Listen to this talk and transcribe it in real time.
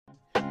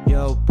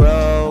Yo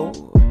bro,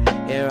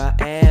 here I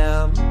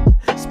am,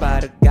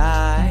 spider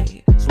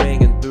guy,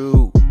 swinging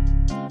through.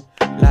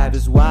 Life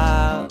is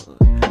wild,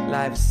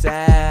 life is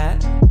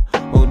sad.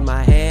 Hold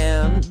my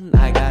hand,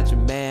 I got you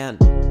man.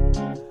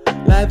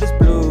 Life is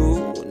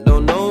blue,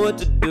 don't know what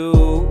to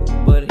do,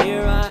 but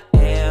here I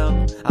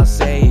am, I'll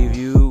save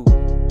you.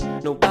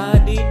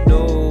 Nobody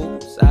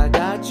knows, I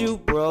got you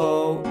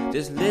bro.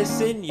 Just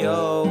listen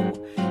yo,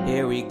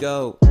 here we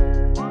go.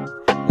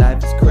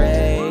 Life is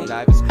cray,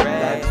 life is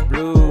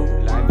blue.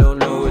 I don't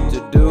know what to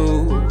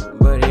do,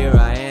 but here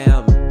I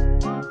am.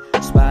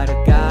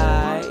 Spider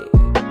guy,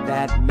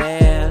 that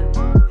man,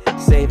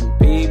 saving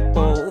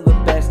people the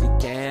best he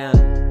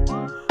can.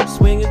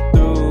 Swinging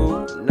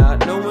through,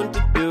 not knowing what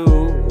to do,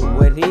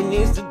 what he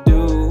needs to